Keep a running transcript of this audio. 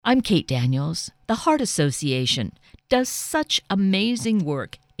I'm Kate Daniels. The Heart Association does such amazing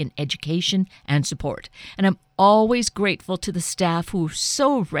work in education and support, and I'm always grateful to the staff who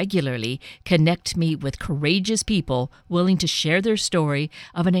so regularly connect me with courageous people willing to share their story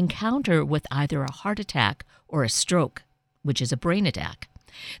of an encounter with either a heart attack or a stroke, which is a brain attack.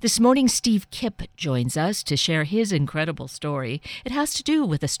 This morning, Steve Kipp joins us to share his incredible story. It has to do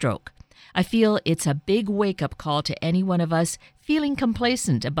with a stroke. I feel it's a big wake-up call to any one of us feeling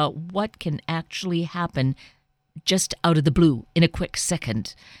complacent about what can actually happen just out of the blue in a quick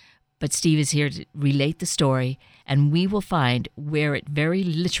second. But Steve is here to relate the story, and we will find where it very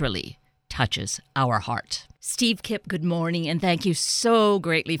literally touches our heart. Steve Kipp, good morning, and thank you so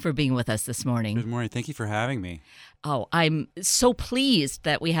greatly for being with us this morning. Good morning. Thank you for having me. Oh, I'm so pleased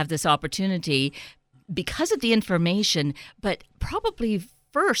that we have this opportunity because of the information, but probably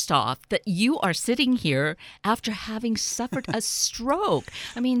first off, that you are sitting here after having suffered a stroke.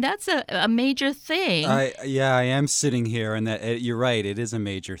 I mean, that's a major thing. I am sitting here, and you're right. It is a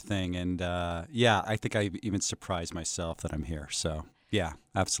major thing, and I think I even surprised myself that I'm here. So, yeah,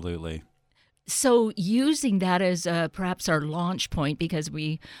 absolutely. So using that as perhaps our launch point, because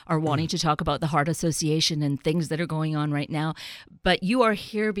we are wanting to talk about the Heart Association and things that are going on right now, but you are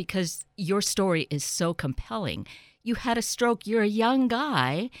here because your story is so compelling. You had a stroke. You're a young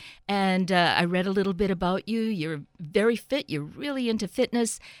guy, and I read a little bit about you. You're very fit. You're really into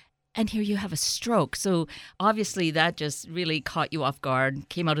fitness, and here you have a stroke. So obviously that just really caught you off guard,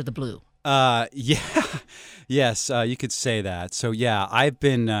 came out of the blue. Yes, you could say that. So yeah, I've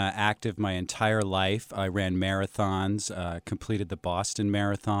been active my entire life. I ran marathons, completed the Boston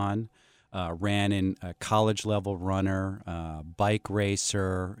Marathon, ran in a college level runner, bike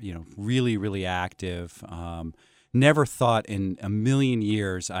racer. Really, really active. Never thought in a million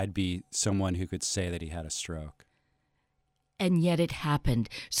years I'd be someone who could say that he had a stroke. And yet it happened.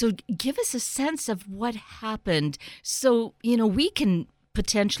 So give us a sense of what happened so, we can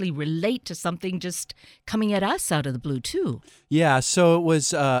potentially relate to something just coming at us out of the blue too. Yeah, so it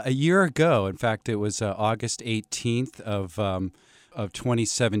was a year ago. In fact, it was August 18th of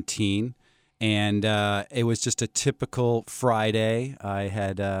 2017. And it was just a typical Friday. I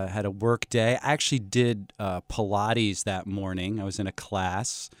had a work day. I actually did Pilates that morning. I was in a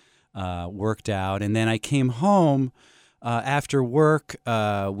class, worked out, and then I came home after work.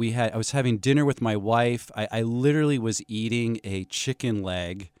 I was having dinner with my wife. I literally was eating a chicken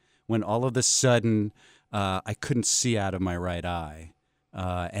leg when all of a sudden I couldn't see out of my right eye.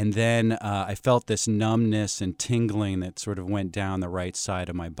 And then I felt this numbness and tingling that sort of went down the right side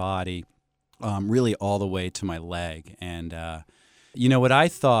of my body. Really all the way to my leg. And what I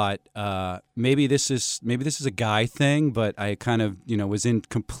thought, maybe this is a guy thing, but I kind of, was in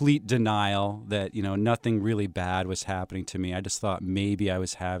complete denial that, nothing really bad was happening to me. I just thought maybe I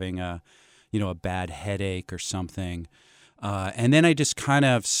was having a bad headache or something. And then I just kind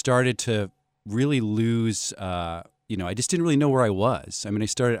of started to really lose, I just didn't really know where I was. I mean,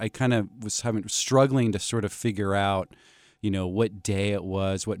 I kind of was struggling to sort of figure out, what day it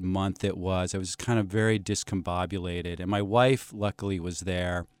was, what month it was. I was kind of very discombobulated. And my wife, luckily, was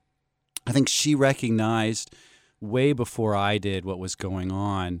there. I think she recognized way before I did what was going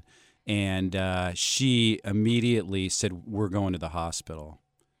on. And she immediately said, "We're going to the hospital."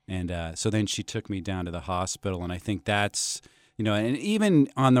 And so then she took me down to the hospital. And I think that's, and even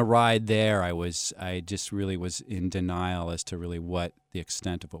on the ride there, I just really was in denial as to really what the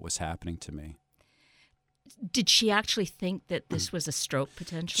extent of what was happening to me. Did she actually think that this was a stroke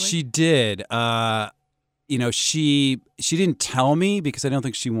potentially? She did. She didn't tell me because I don't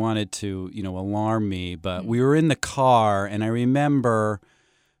think she wanted to, alarm me. But we were in the car, and I remember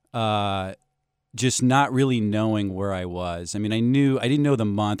just not really knowing where I was. I mean, I didn't know the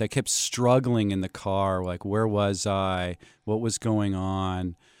month. I kept struggling in the car, like where was I, what was going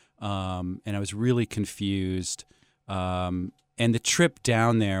on, and I was really confused. And the trip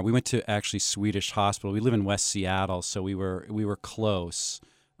down there, we went to actually Swedish Hospital. We live in West Seattle, so we were close.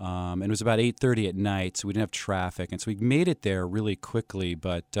 And it was about 8:30 at night, so we didn't have traffic. And so we made it there really quickly.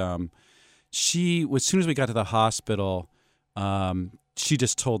 But as soon as we got to the hospital, she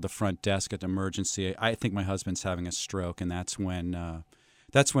just told the front desk at the emergency, "I think my husband's having a stroke." And that's when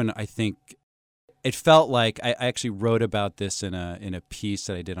I think it felt like I actually wrote about this in a piece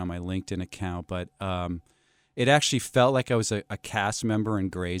that I did on my LinkedIn account, but. It actually felt like I was a cast member in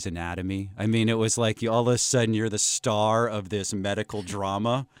Grey's Anatomy. I mean, it was like all of a sudden you're the star of this medical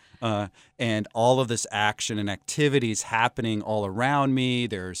drama, and all of this action and activities happening all around me.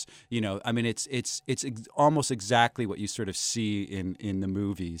 There's, it's almost exactly what you sort of see in the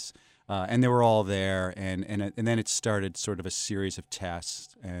movies. And they were all there, and then it started sort of a series of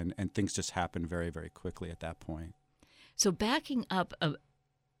tests, and things just happened very, very quickly at that point. So backing up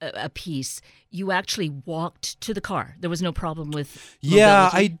a piece, you actually walked to the car. There was no problem with mobility? Yeah,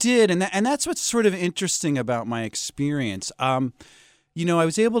 I did, and that's what's sort of interesting about my experience. I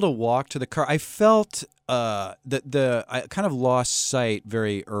was able to walk to the car. I felt that I kind of lost sight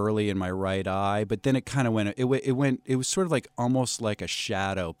very early in my right eye, but then it kind of went. It was sort of like almost like a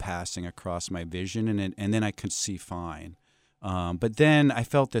shadow passing across my vision, and then I could see fine. But then I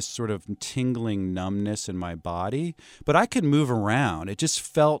felt this sort of tingling numbness in my body, but I could move around. It just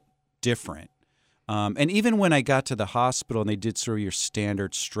felt different. And even when I got to the hospital and they did sort of your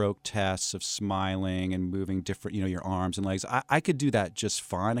standard stroke tests of smiling and moving different, your arms and legs, I could do that just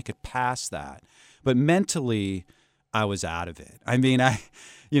fine. I could pass that. But mentally, I was out of it. I mean, I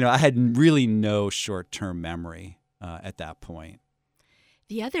had really no short-term memory at that point.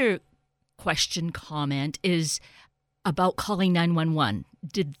 The other comment is about calling 911.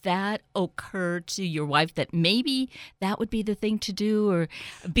 Did that occur to your wife that maybe that would be the thing to do? Or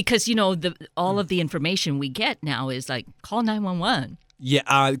because, all of the information we get now is like, call 911.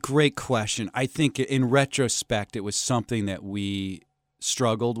 Yeah, great question. I think in retrospect, it was something that we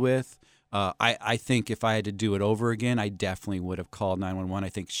struggled with. I think if I had to do it over again, I definitely would have called 911. I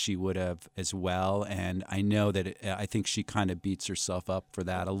think she would have as well. And I know that I think she kind of beats herself up for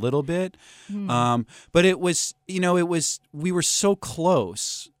that a little bit. But it was, we were so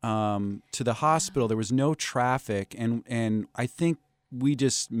close to the hospital. There was no traffic. And I think we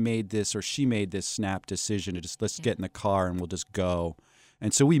just she made this snap decision to just let's get in the car and we'll just go.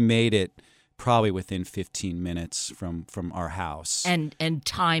 And so we made it probably within 15 minutes from our house. And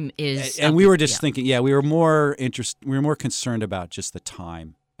time is... And we were just thinking, we were more concerned about just the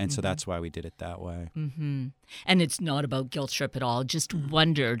time. And so that's why we did it that way. Mm-hmm. And it's not about guilt trip at all. Just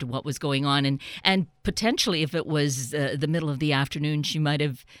wondered what was going on. And potentially if it was the middle of the afternoon, she might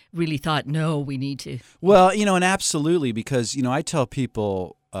have really thought, no, we need to... Well, and absolutely, because, I tell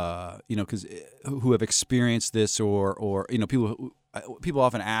people, because who have experienced this or people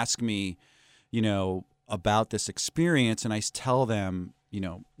often ask me, about this experience, and I tell them,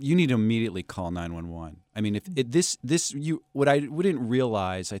 you need to immediately call 911. I mean, what I wouldn't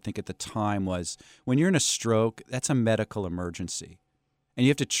realize, I think at the time, was when you're in a stroke, that's a medical emergency, and you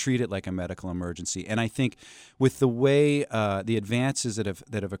have to treat it like a medical emergency. And I think with the way the advances that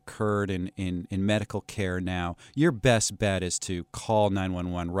have occurred in medical care now, your best bet is to call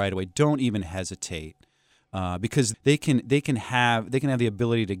 911 right away. Don't even hesitate, because they can have the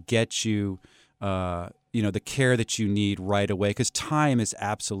ability to get you. The care that you need right away, because time is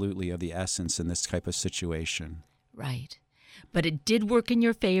absolutely of the essence in this type of situation. Right. But it did work in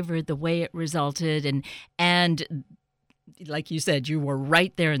your favor the way it resulted. And like you said, you were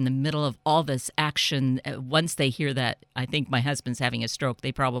right there in the middle of all this action. Once they hear that, I think my husband's having a stroke,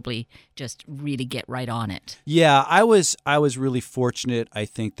 they probably just really get right on it. Yeah, I was really fortunate. I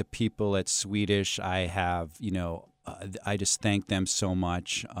think the people at Swedish, I have, I just thank them so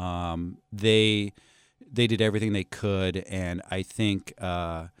much. They did everything they could, and I think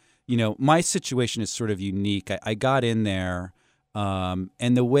my situation is sort of unique. I got in there, and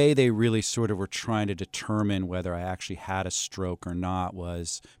the way they really sort of were trying to determine whether I actually had a stroke or not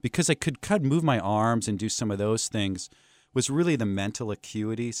was because I could move my arms and do some of those things. Was really the mental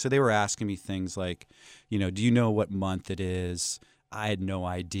acuity. So they were asking me things like, do you know what month it is? I had no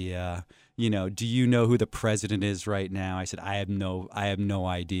idea. Do you know who the president is right now? I said, I have no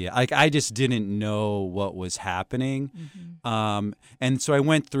idea. Like, I just didn't know what was happening. Mm-hmm. And so I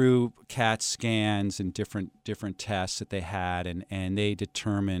went through CAT scans and different tests that they had, and they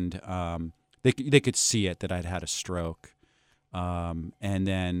determined they could see it that I'd had a stroke. And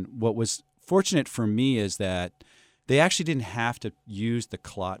then what was fortunate for me is that they actually didn't have to use the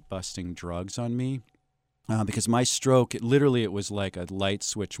clot-busting drugs on me. Because my stroke, it was like a light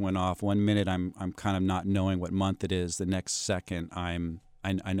switch went off. 1 minute I'm kind of not knowing what month it is. The next second I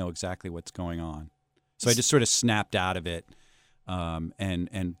know exactly what's going on. So I just sort of snapped out of it,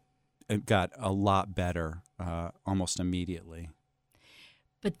 and it got a lot better almost immediately.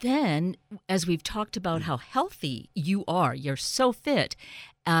 But then, as we've talked about how healthy you are, you're so fit.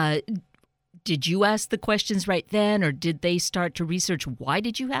 Did you ask the questions right then, or did they start to research why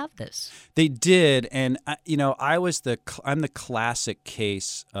did you have this? They did, and I'm the classic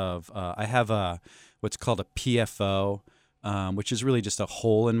case of I have what's called a PFO, which is really just a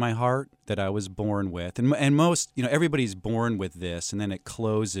hole in my heart that I was born with, and most everybody's born with this, and then it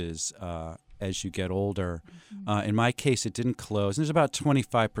closes as you get older. In my case, it didn't close. And there's about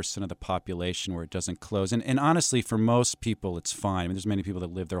 25% of the population where it doesn't close. And honestly, for most people, it's fine. I mean, there's many people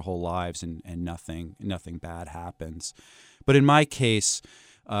that live their whole lives and nothing bad happens. But in my case,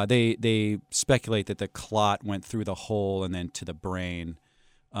 they speculate that the clot went through the hole and then to the brain,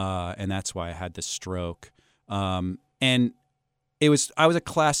 and that's why I had the stroke. And I was a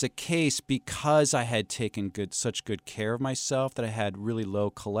classic case because I had taken such good care of myself, that I had really low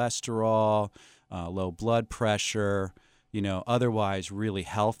cholesterol, low blood pressure, otherwise really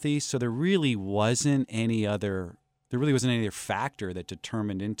healthy. So there really wasn't any other factor that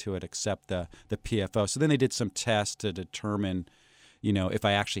determined into it except the PFO. So then they did some tests to determine, if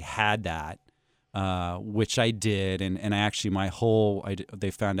I actually had that, which I did, and I actually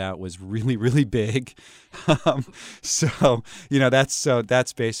they found out was really, really big. So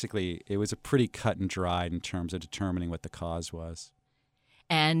that's basically, it was a pretty cut and dried in terms of determining what the cause was.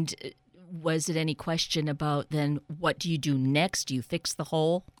 And was it any question about then what do you do next? Do you fix the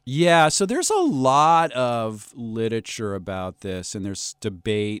hole? Yeah, so there's a lot of literature about this, and there's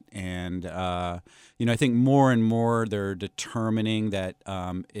debate, and I think more and more they're determining that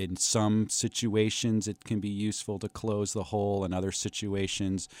in some situations it can be useful to close the hole. In other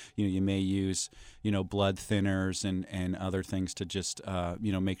situations, you may use blood thinners and other things to just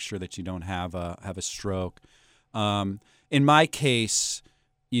make sure that you don't have a stroke. In my case,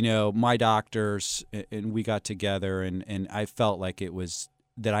 my doctors and we got together, and I felt like it was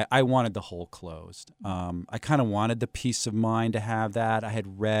that I wanted the hole closed. I kind of wanted the peace of mind to have that. I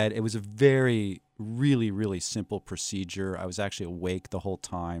had read, it was a very, really, really simple procedure. I was actually awake the whole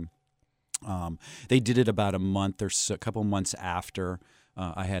time. They did it about a month or so, a couple months after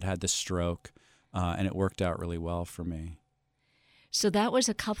I had the stroke, and it worked out really well for me. So that was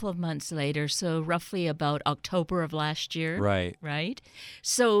a couple of months later, so roughly about October of last year. Right. Right?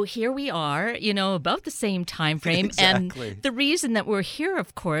 So here we are, about the same time frame. Exactly. And the reason that we're here,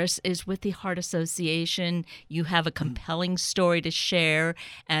 of course, is with the Heart Association. You have a compelling story to share,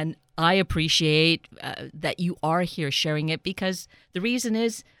 and I appreciate that you are here sharing it, because the reason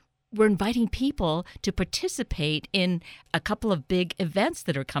is we're inviting people to participate in a couple of big events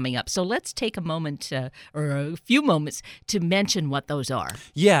that are coming up. So let's take a moment or a few moments to mention what those are.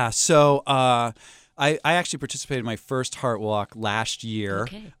 Yeah, so I actually participated in my first Heart Walk last year,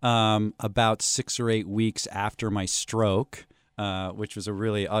 about 6 or 8 weeks after my stroke, which was a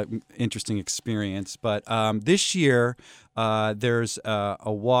really interesting experience. But this year, there's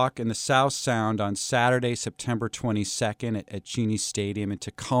a walk in the South Sound on Saturday, September 22nd at Cheney Stadium in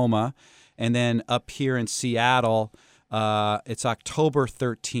Tacoma. And then up here in Seattle, it's October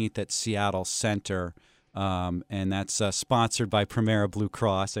 13th at Seattle Center. And that's sponsored by Primera Blue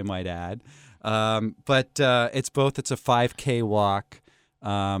Cross, I might add. But it's a 5K walk.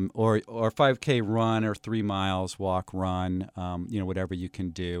 Or 5K run, or 3 miles walk, run, whatever you can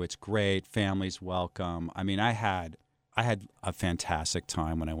do. It's great. Families welcome. I mean, I had a fantastic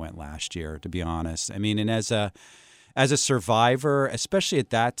time when I went last year, to be honest. I mean, and as a survivor, especially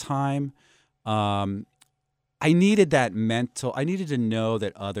at that time, I needed to know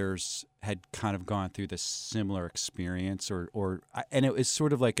that others had kind of gone through this similar experience, and it was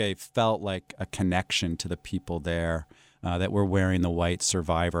sort of like I felt like a connection to the people there. That were wearing the white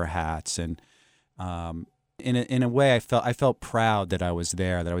survivor hats, and in a way, I felt proud that I was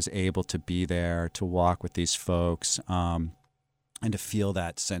there, that I was able to be there, to walk with these folks, and to feel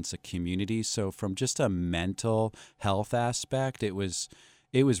that sense of community. So, from just a mental health aspect, it was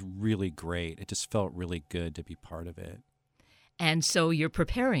really great. It just felt really good to be part of it. And so, you're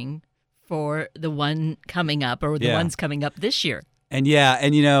preparing for the one coming up, or the ones coming up this year. And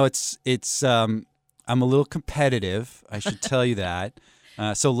it's. I'm a little competitive, I should tell you that.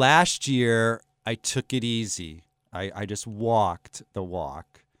 So last year, I took it easy. I just walked the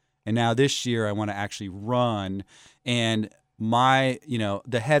walk. And now this year, I want to actually run. And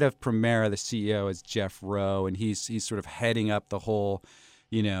the head of Primera, the CEO, is Jeff Rowe, and he's sort of heading up the whole,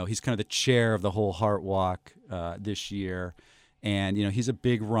 he's kind of the chair of the whole Heart Walk this year. And, he's a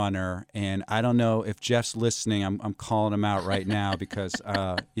big runner, and I don't know if Jeff's listening. I'm calling him out right now because,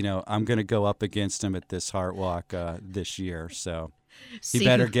 I'm going to go up against him at this Heart Walk this year. So he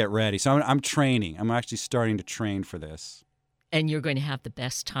better get ready. So I'm training. I'm actually starting to train for this. And you're going to have the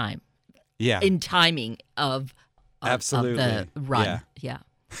best time. Yeah. In timing of Absolutely. Of the run. Yeah.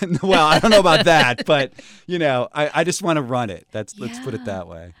 Well, I don't know about that, but, I just want to run it. Let's put it that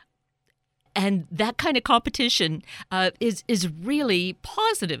way. And that kind of competition is really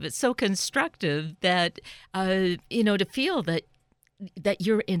positive. It's so constructive that, to feel that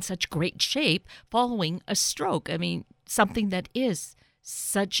you're in such great shape following a stroke. I mean, something that is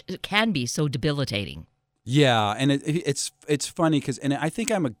can be so debilitating. Yeah, and it's funny because, and I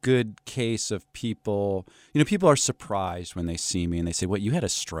think I'm a good case of people. People are surprised when they see me and they say, "What, you had a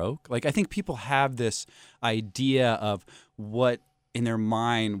stroke?" Like, I think people have this idea of what in their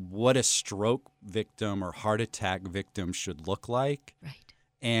mind what a stroke victim or heart attack victim should look like. Right.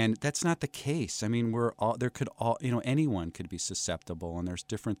 And that's not the case. I mean, anyone could be susceptible, and there's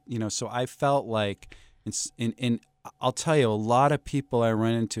different, so I felt like I'll tell you, a lot of people I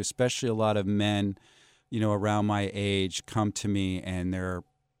run into, especially a lot of men, around my age, come to me and they're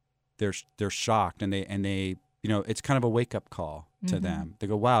shocked, and they it's kind of a wake up call to them. They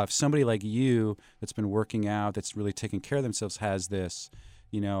go, wow, if somebody like you that's been working out, that's really taking care of themselves has this,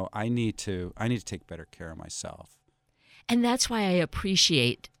 I need to take better care of myself. And that's why I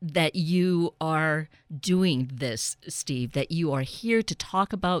appreciate that you are doing this, Steve, that you are here to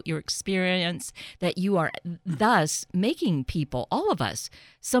talk about your experience, that you are thus making people, all of us,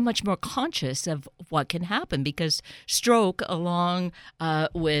 so much more conscious of what can happen, because stroke, along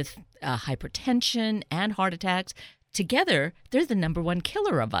with hypertension and heart attacks, together, they're the number one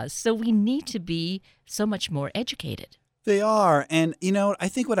killer of us. So we need to be so much more educated. They are. And, I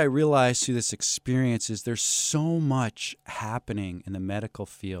think what I realized through this experience is there's so much happening in the medical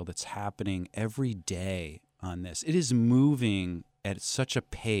field that's happening every day on this. It is moving at such a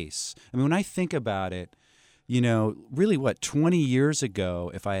pace. I mean, when I think about it, really 20 years ago,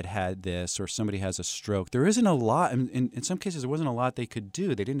 if I had had this or somebody has a stroke, there isn't a lot. In some cases, there wasn't a lot they could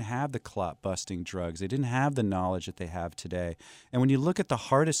do. They didn't have the clot-busting drugs. They didn't have the knowledge that they have today. And when you look at the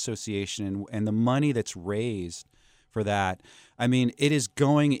Heart Association and the money that's raised for that, I mean, it is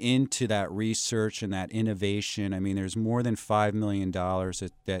going into that research and that innovation. I mean, there's more than $5 million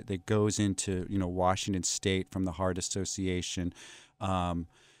that goes into Washington State from the Heart Association,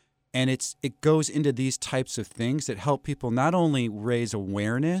 and it goes into these types of things that help people not only raise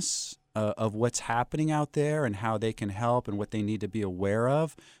awareness of what's happening out there and how they can help and what they need to be aware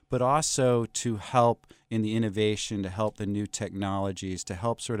of, but also to help in the innovation, to help the new technologies, to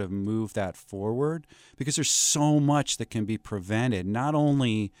help sort of move that forward, because there's so much that can be prevented, not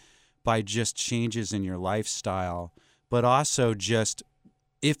only by just changes in your lifestyle, but also just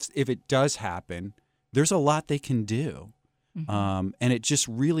if it does happen, there's a lot they can do. And it just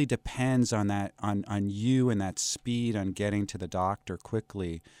really depends on that, on you and that speed on getting to the doctor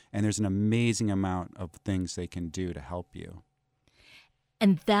quickly. And there's an amazing amount of things they can do to help you.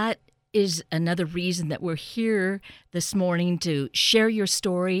 And that is another reason that we're here this morning, to share your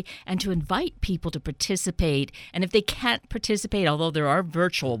story and to invite people to participate. And if they can't participate, although there are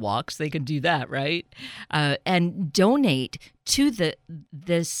virtual walks, they can do that, right? And donate to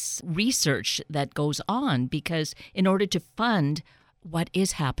this research that goes on, because in order to fund what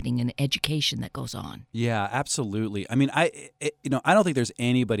is happening in education that goes on. Yeah, absolutely. I mean, I don't think there's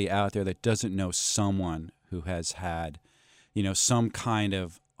anybody out there that doesn't know someone who has had, some kind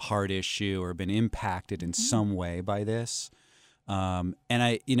of heart issue or been impacted in some way by this. And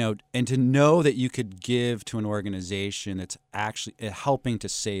to know that you could give to an organization that's actually helping to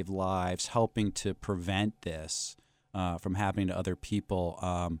save lives, helping to prevent this from happening to other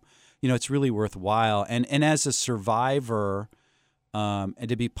people, it's really worthwhile. And as a survivor, and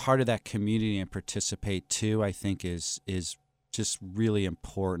to be part of that community and participate too, I think is just really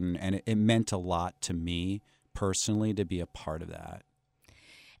important. And it meant a lot to me personally to be a part of that.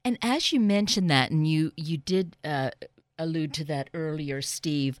 And as you mentioned that, and you did allude to that earlier,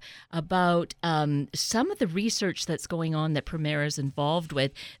 Steve, about some of the research that's going on that Premier is involved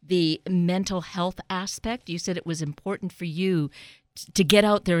with, the mental health aspect. You said it was important for you to get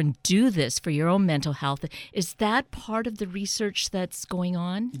out there and do this for your own mental health. Is that part of the research that's going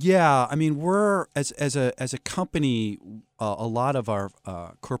on? Yeah, I mean, we're as a company, a lot of our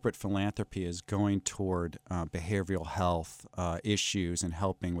corporate philanthropy is going toward behavioral health issues and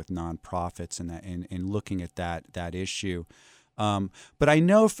helping with nonprofits and looking at that issue. But I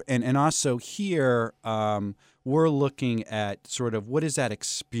know, and also here, we're looking at sort of what is that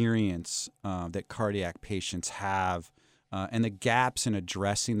experience that cardiac patients have. And the gaps in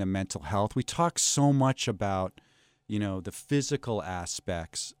addressing the mental health. We talk so much about, the physical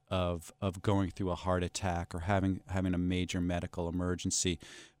aspects of going through a heart attack or having a major medical emergency,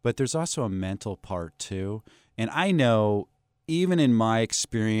 but there's also a mental part too. And I know, even in my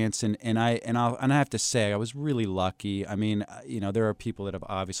experience, and I have to say, I was really lucky. I mean, there are people that have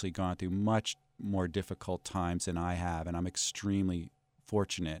obviously gone through much more difficult times than I have, and I'm extremely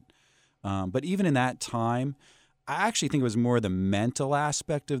fortunate. But even in that time, I actually think it was more the mental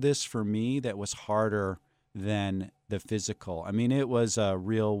aspect of this for me that was harder than the physical. I mean, it was a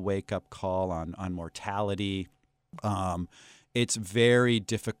real wake-up call on mortality, It's very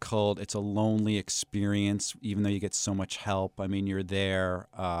difficult. It's a lonely experience, even though you get so much help. I mean, you're there.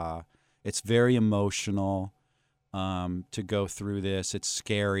 It's very emotional to go through this. It's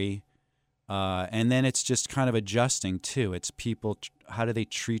scary. And then it's just kind of adjusting, too. It's people, how do they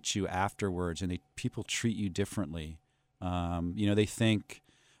treat you afterwards? And people treat you differently. They think,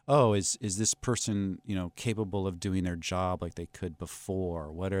 oh, is this person, capable of doing their job like they could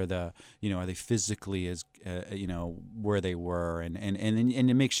before? What are are they physically as, where they were? And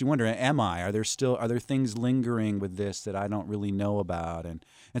it makes you wonder, are there things lingering with this that I don't really know about? And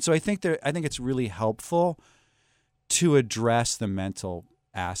so I think it's really helpful to address the mental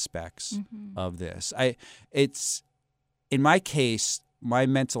aspects of this. In my case, my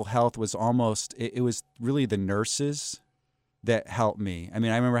mental health was it was really the nurses that helped me. I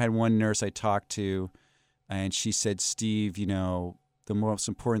mean, I remember I had one nurse I talked to, and she said, Steve, the most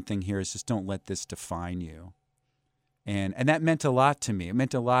important thing here is just don't let this define you. And that meant a lot to me. It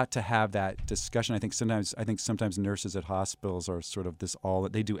meant a lot to have that discussion. I think sometimes nurses at hospitals are sort of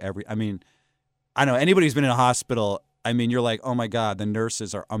they do I mean, I don't know, anybody who's been in a hospital, I mean, you're like, oh my God, the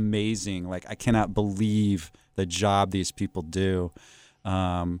nurses are amazing. Like, I cannot believe the job these people do.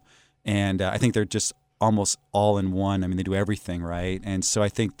 And I think they're just almost all in one. I mean, they do everything, right? And so I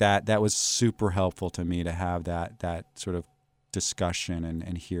think that was super helpful to me to have that sort of discussion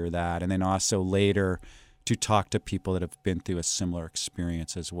and hear that. And then also later to talk to people that have been through a similar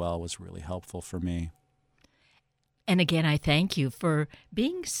experience as well was really helpful for me. And again, I thank you for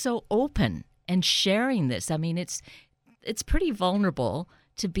being so open and sharing this. I mean, it's pretty vulnerable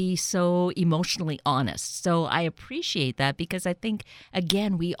to be so emotionally honest. So I appreciate that, because I think,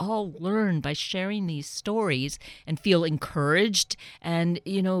 again, we all learn by sharing these stories and feel encouraged and,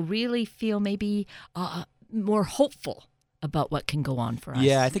 really feel maybe more hopeful about what can go on for us.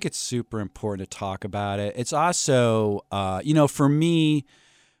 Yeah, I think it's super important to talk about it. It's also, for me,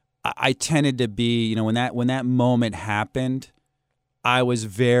 I tended to be, when that moment happened, I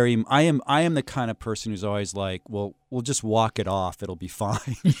am the kind of person who's always like, well, we'll just walk it off. It'll be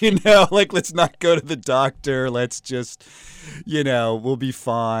fine. Like, let's not go to the doctor. Let's just, we'll be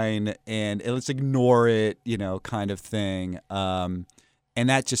fine. And let's ignore it, kind of thing. And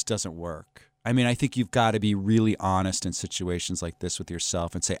that just doesn't work. I mean, I think you've got to be really honest in situations like this with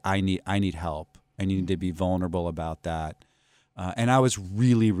yourself and say, I need help. I need to be vulnerable about that. And I was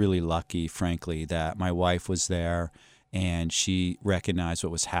really, really lucky, frankly, that my wife was there and she recognized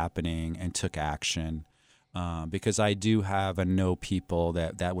what was happening and took action. Because I do know people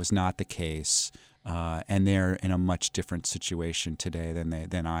that was not the case, and they're in a much different situation today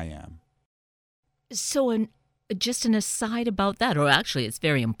than I am. So, just an aside about that, or actually it's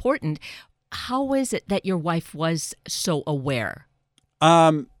very important, how is it that your wife was so aware?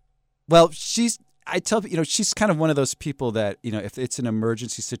 Well, I tell you, she's kind of one of those people that, if it's an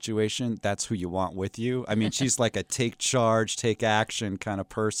emergency situation, that's who you want with you. I mean, she's like a take charge, take action kind of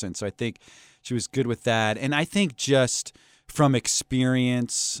person. So I think she was good with that. And I think just from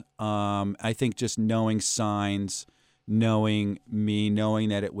experience, I think just knowing signs, knowing me, knowing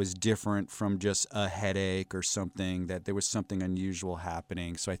that it was different from just a headache or something, that there was something unusual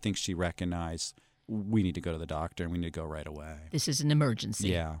happening. So I think she recognized we need to go to the doctor and we need to go right away. This is an emergency.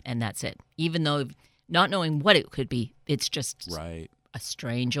 Yeah. And that's it. Even though not knowing what it could be, it's just right. A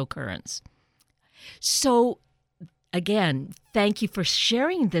strange occurrence. So, again, thank you for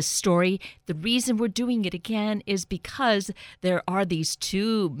sharing this story. The reason we're doing it again is because there are these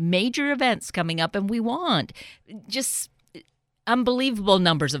two major events coming up, and we want just unbelievable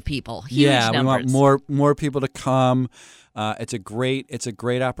numbers of people. Huge numbers. We want more people to come. It's a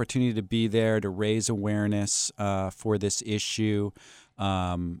great opportunity to be there to raise awareness for this issue.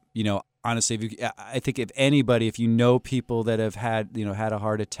 Honestly, I think if you know people that have had a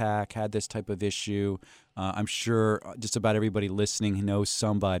heart attack, had this type of issue, I'm sure just about everybody listening knows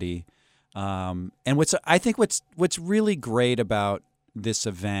somebody. And what's really great about this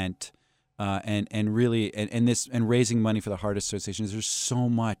event, and raising money for the Heart Association is there's so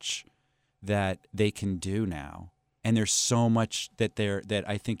much that they can do now. And there's so much that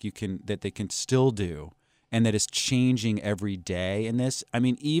I think they can still do, and that is changing every day in this. I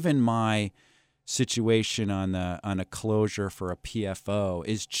mean, even my situation on a closure for a PFO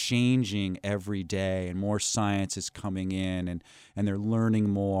is changing every day, and more science is coming in, and they're learning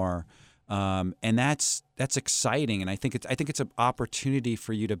more, and that's exciting. And I think it's an opportunity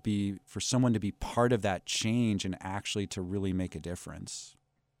for someone to be part of that change and actually to really make a difference.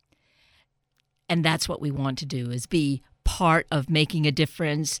 And that's what we want to do, is be part of making a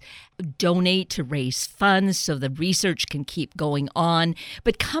difference. Donate to raise funds so the research can keep going on.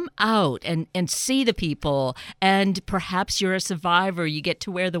 But come out and see the people. And perhaps you're a survivor. You get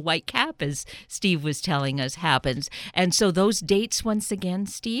to wear the white cap, as Steve was telling us happens. And so those dates once again,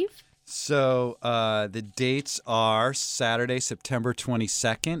 Steve? So the dates are Saturday, September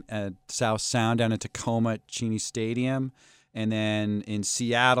 22nd at South Sound down in Tacoma at Cheney Stadium. And then in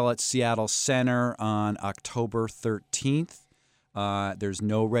Seattle at Seattle Center on October 13th. There's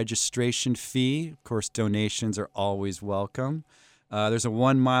no registration fee. Of course, donations are always welcome. There's a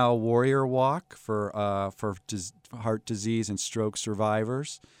 1 mile warrior walk for heart disease and stroke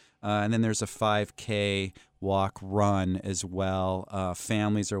survivors. And then there's a 5K walk run as well.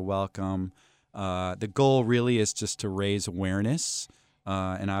 Families are welcome. The goal really is just to raise awareness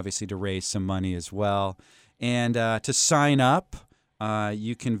and obviously to raise some money as well. And to sign up,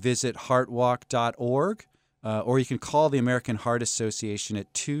 you can visit heartwalk.org or you can call the American Heart Association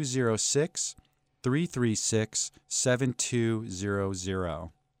at 206-336-7200.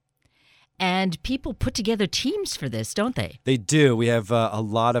 And people put together teams for this, don't they? They do. We have a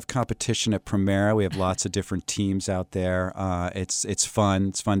lot of competition at Primera. We have lots of different teams out there. It's fun.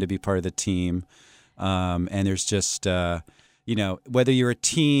 It's fun to be part of the team. And there's just... whether you're a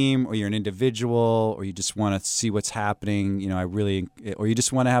team or you're an individual or you just want to see what's happening, or you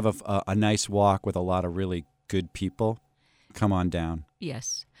just want to have a nice walk with a lot of really good people, come on down.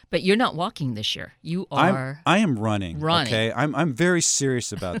 Yes. But you're not walking this year. You are. I am running. Okay, running. I'm very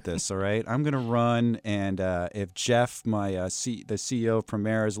serious about this. All right, I'm going to run, and if Jeff, the CEO of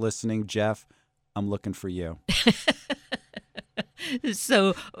Primera, is listening, Jeff, I'm looking for you.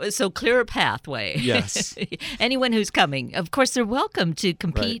 So clear a pathway. Yes. Anyone who's coming, of course, they're welcome to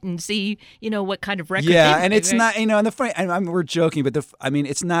compete and see, what kind of record. Yeah, they and it's right? not, and the funny, we're joking, but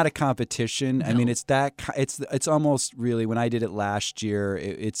it's not a competition. No. It's almost really, when I did it last year,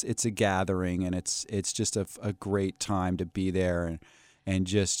 it's a gathering, and it's just a great time to be there and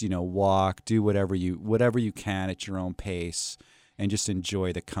just walk, do whatever you can at your own pace. And just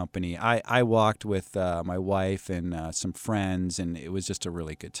enjoy the company. I walked with my wife and some friends, and it was just a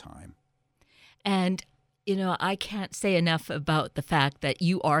really good time. And, I can't say enough about the fact that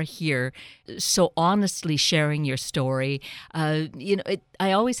you are here so honestly sharing your story. I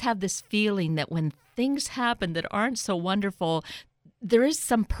always have this feeling that when things happen that aren't so wonderful, there is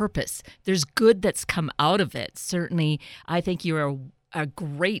some purpose. There's good that's come out of it. Certainly, I think you're a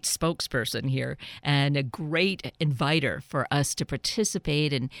great spokesperson here and a great inviter for us to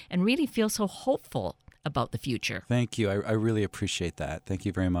participate and really feel so hopeful about the future. Thank you. I really appreciate that. Thank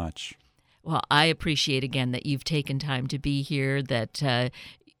you very much. Well, I appreciate again that you've taken time to be here, that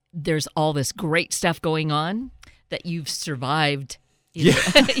there's all this great stuff going on, that you've survived.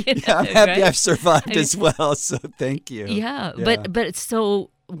 I'm happy I've survived as well, so thank you. Yeah. But it's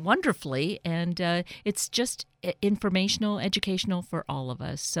so wonderfully, and it's just informational, educational for all of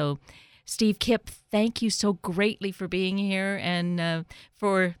us. So, Steve, Kipp, thank you so greatly for being here and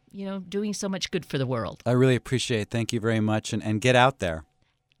for doing so much good for the world. I really appreciate it. Thank you very much, and get out there.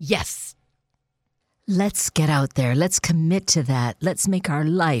 Yes. Let's get out there. Let's commit to that. Let's make our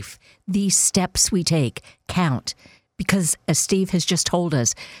life, these steps we take, count. Because as Steve has just told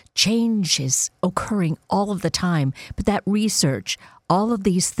us, change is occurring all of the time. But that research, all of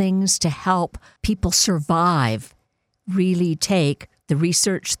these things to help people survive, really take the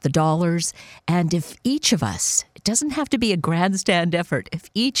research, the dollars. And if each of us, it doesn't have to be a grandstand effort, if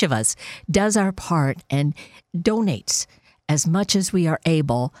each of us does our part and donates as much as we are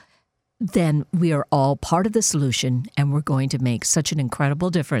able, then we are all part of the solution, and we're going to make such an incredible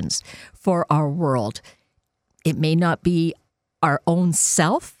difference for our world. It may not be our own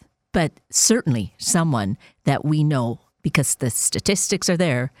self, but certainly someone that we know, because the statistics are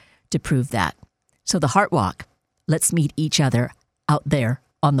there to prove that. So the Heart Walk, let's meet each other out there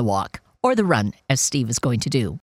on the walk, or the run, as Steve is going to do.